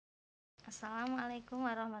Assalamualaikum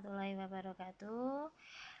warahmatullahi wabarakatuh.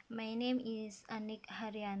 My name is Anik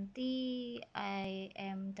Haryanti. I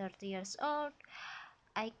am 30 years old.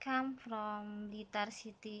 I come from Blitar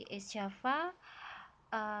City, East Java.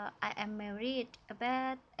 I am married,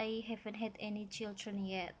 but I haven't had any children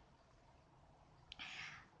yet.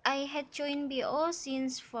 I had joined BO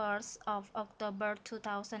since 1st of October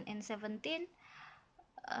 2017.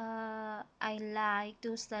 I like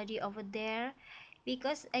to study over there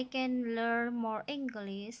because I can learn more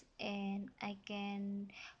English and I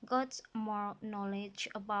can got more knowledge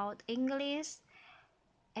about English,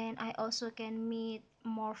 and I also can meet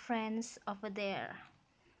more friends over there.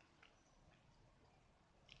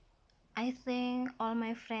 I think all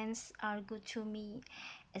my friends are good to me,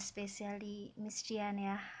 especially Miss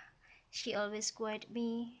Diana. She always guide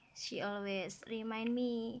me. She always remind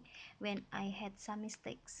me when I had some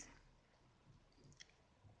mistakes.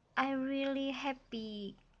 I really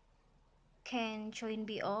happy can join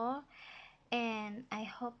BO, and I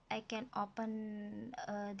hope I can open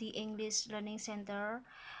the English Learning Center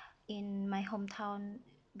in my hometown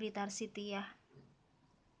Blitar City ya.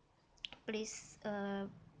 Please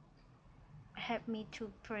help me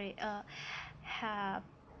to pray, help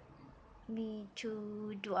me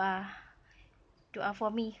to doa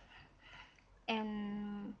for me.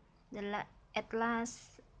 And at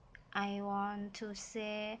last I want to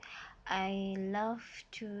say I love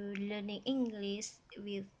to learning English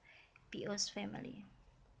with BO's family.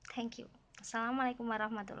 Thank you. Assalamualaikum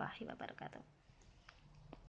warahmatullahi wabarakatuh.